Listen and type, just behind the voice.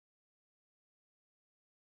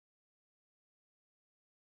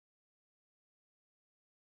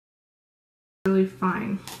really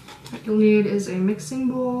fine. What you'll need is a mixing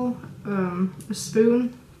bowl, a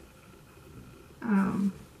spoon,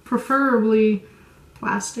 preferably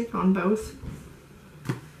plastic on both.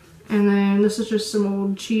 And then this is just some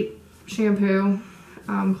old cheap shampoo.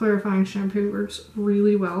 Clarifying shampoo works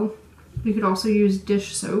really well. You could also use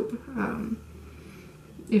dish soap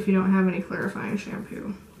if you don't have any clarifying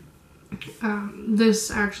shampoo. This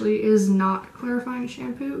actually is not clarifying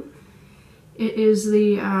shampoo. It is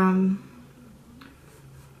the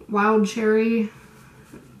wild cherry.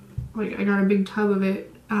 Like, I got a big tub of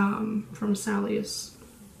it from Sally's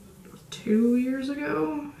 2 years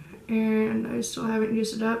ago, and I still haven't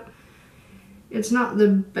used it up. It's not the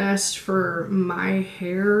best for my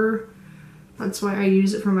hair. That's why I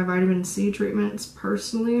use it for my vitamin C treatments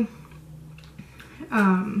personally.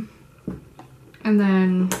 And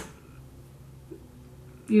then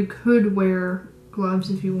you could wear gloves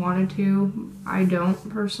if you wanted to. I don't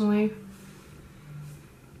personally.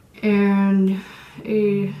 And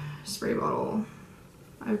a spray bottle.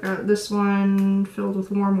 I've got this one filled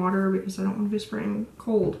with warm water because I don't want to be spraying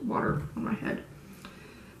cold water on my head.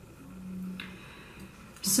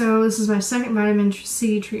 So this is my second vitamin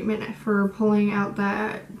C treatment for pulling out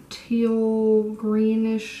that teal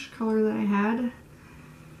greenish color that I had.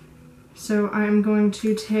 So I'm going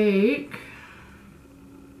to take,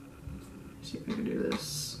 let's see if I can do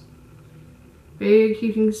this, big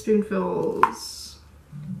heaping spoonfuls.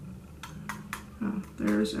 Oh,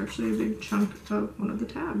 there's actually a big chunk of one of the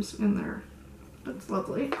tabs in there. That's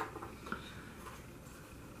lovely.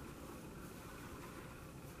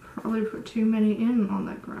 Probably put too many in on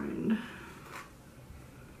that grind.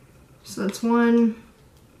 So that's 1,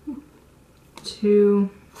 2,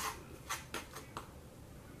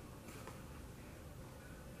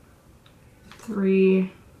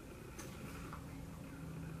 3,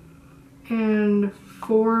 and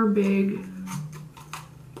 4 big.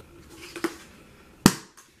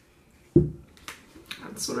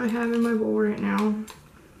 That's what I have in my bowl right now.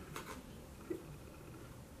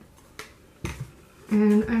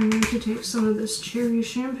 And I'm going to take some of this cherry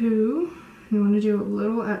shampoo. You want to do a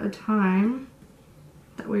little at a time.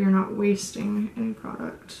 That way you're not wasting any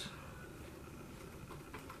product.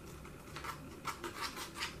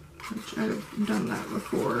 Which I've done that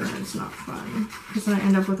before and it's not fun. Because then I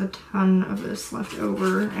end up with a ton of this left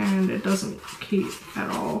over and it doesn't keep at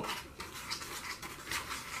all.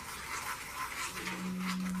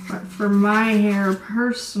 But for my hair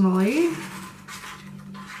personally,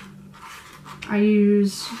 I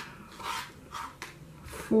use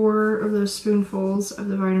 4 of those spoonfuls of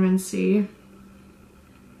the vitamin C.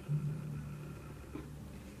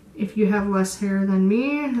 If you have less hair than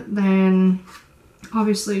me, then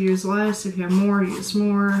obviously use less. If you have more, use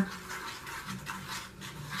more.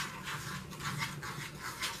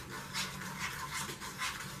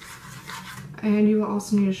 And you will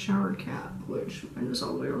also need a shower cap, which mine is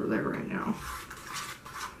all the way over there right now.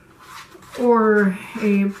 Or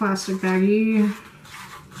a plastic baggie,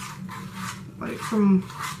 like from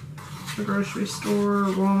the grocery store,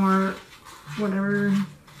 Walmart, whatever,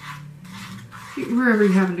 wherever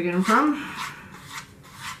you happen to get them from.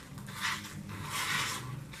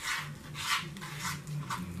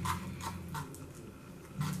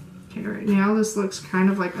 Okay, right now this looks kind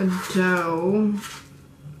of like a dough.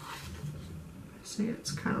 See,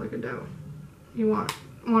 it's kind of like a dough. You want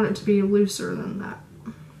it to be looser than that.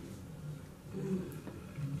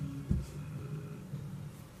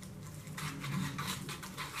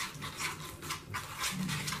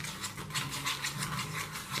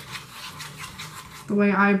 The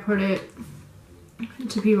way I put it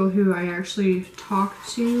to people who I actually talk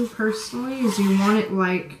to personally is you want it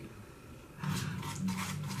like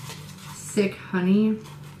thick honey,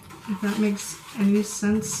 if that makes any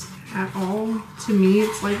sense at all. To me,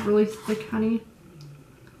 it's like really thick honey.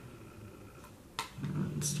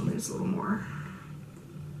 It still needs a little more.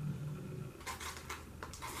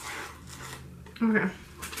 Okay.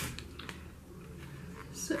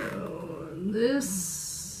 So this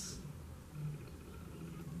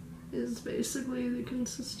is basically the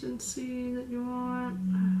consistency that you want.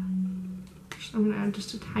 So I'm gonna add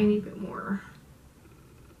just a tiny bit more.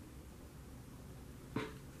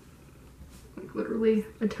 Like literally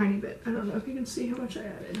a tiny bit. I don't know if you can see how much I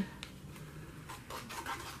added.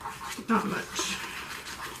 Not much.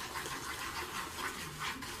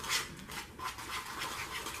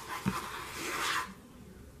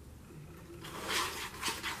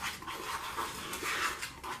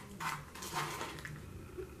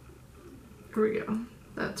 Here we go.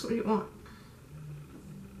 That's what you want.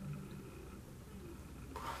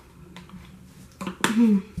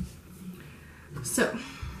 So,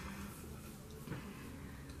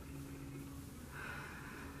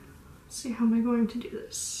 how am I going to do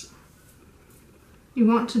this? You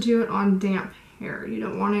want to do it on damp hair. You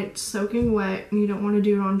don't want it soaking wet, and you don't want to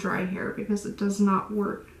do it on dry hair because it does not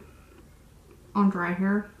work on dry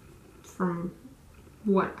hair from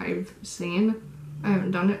what I've seen. I haven't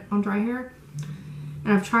done it on dry hair.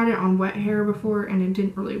 And I've tried it on wet hair before and it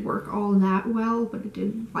didn't really work all that well, but it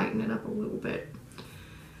did lighten it up a little bit.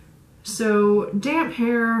 So damp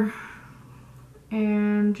hair,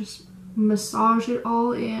 and just massage it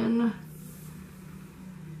all in.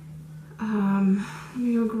 Let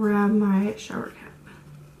me go grab my shower cap.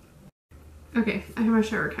 Okay, I have my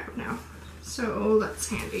shower cap now, so that's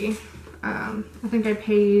handy. I think I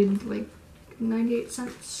paid like 98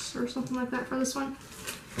 cents or something like that for this one.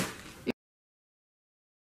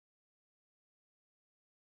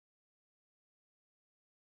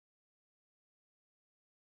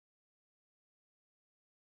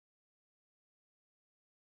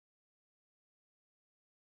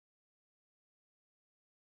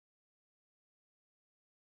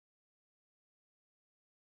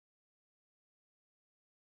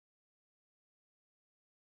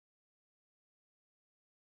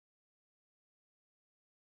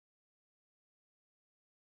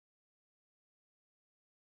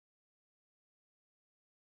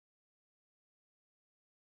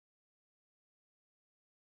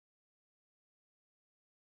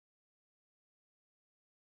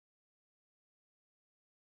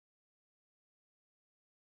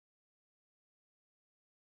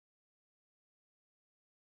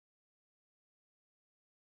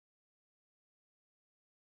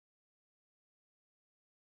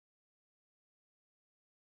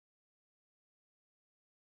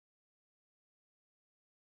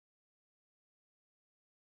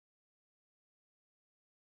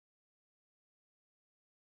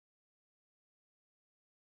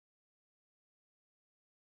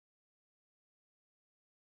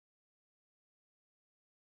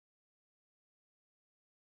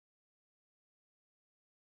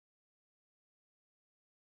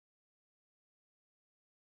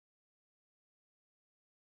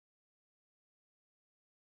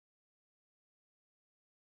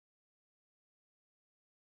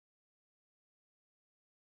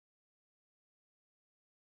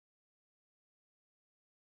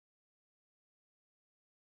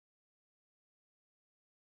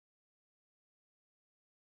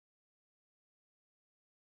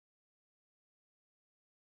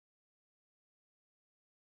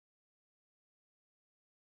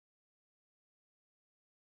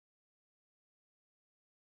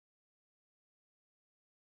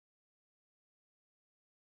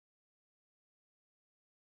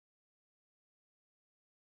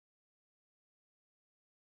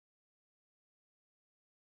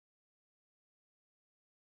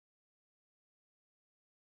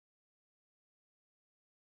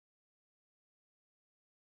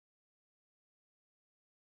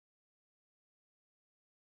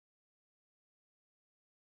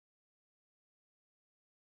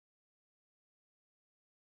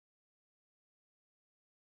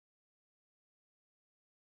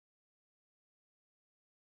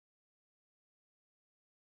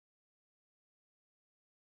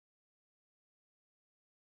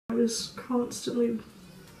 I was constantly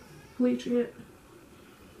bleaching it.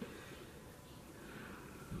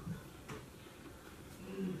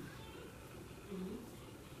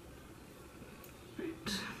 Right.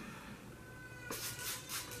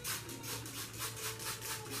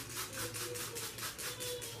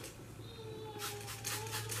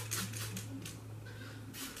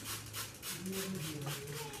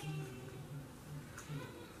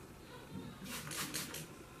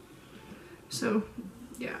 So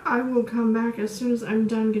yeah, I will come back as soon as I'm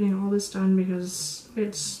done getting all this done because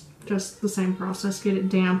it's just the same process. Get it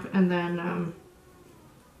damp and then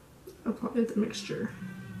apply the mixture.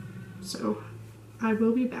 So I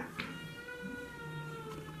will be back.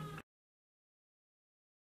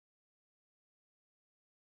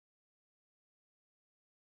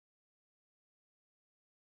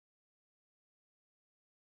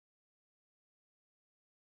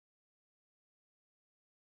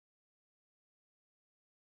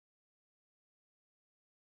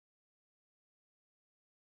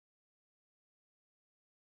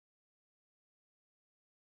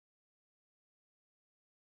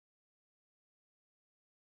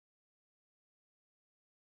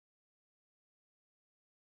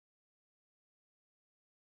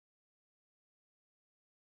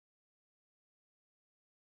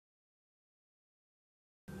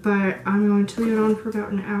 But I'm going to leave it on for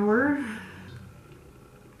about an hour.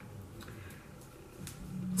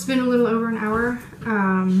 It's been a little over an hour.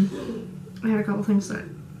 I had a couple things that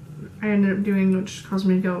I ended up doing, which caused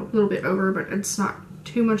me to go a little bit over, but it's not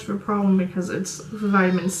too much of a problem because it's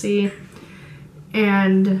vitamin C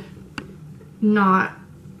and not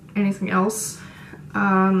anything else.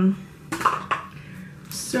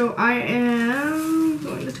 So I am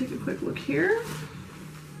going to take a quick look here.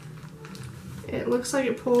 It looks like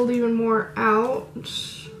it pulled even more out.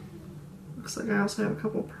 Looks like I also have a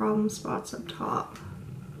couple problem spots up top.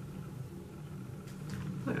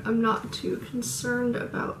 But I'm not too concerned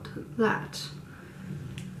about that.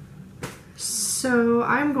 So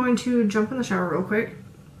I'm going to jump in the shower real quick,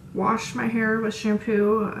 wash my hair with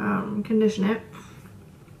shampoo, condition it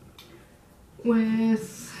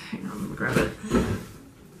with, hang on, let me grab it.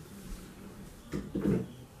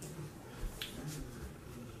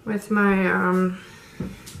 With my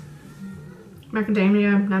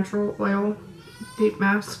Macadamia natural oil deep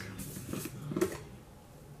mask.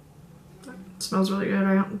 It smells really good.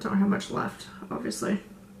 I don't have much left, obviously.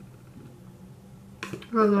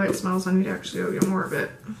 By the way it smells, I need to actually go get more of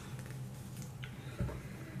it.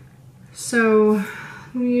 So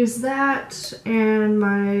I'm gonna use that and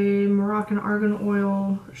my Moroccan Argan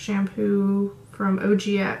Oil shampoo from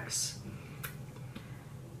OGX.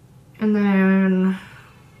 And then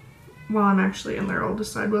while I'm actually in there, I'll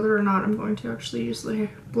decide whether or not I'm going to actually use the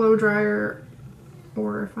blow dryer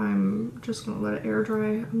or if I'm just gonna let it air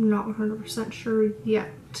dry. I'm not 100% sure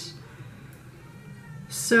yet.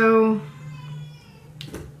 So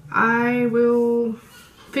I will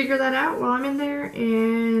figure that out while I'm in there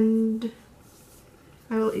and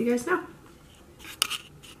I will let you guys know.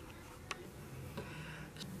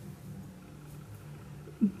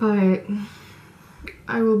 But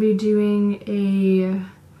I will be doing a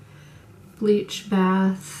bleach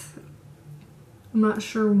bath. I'm not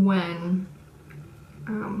sure when.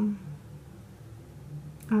 I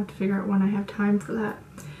have to figure out when I have time for that.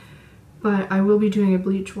 But I will be doing a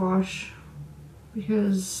bleach wash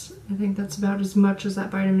because I think that's about as much as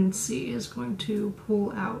that vitamin C is going to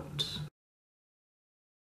pull out.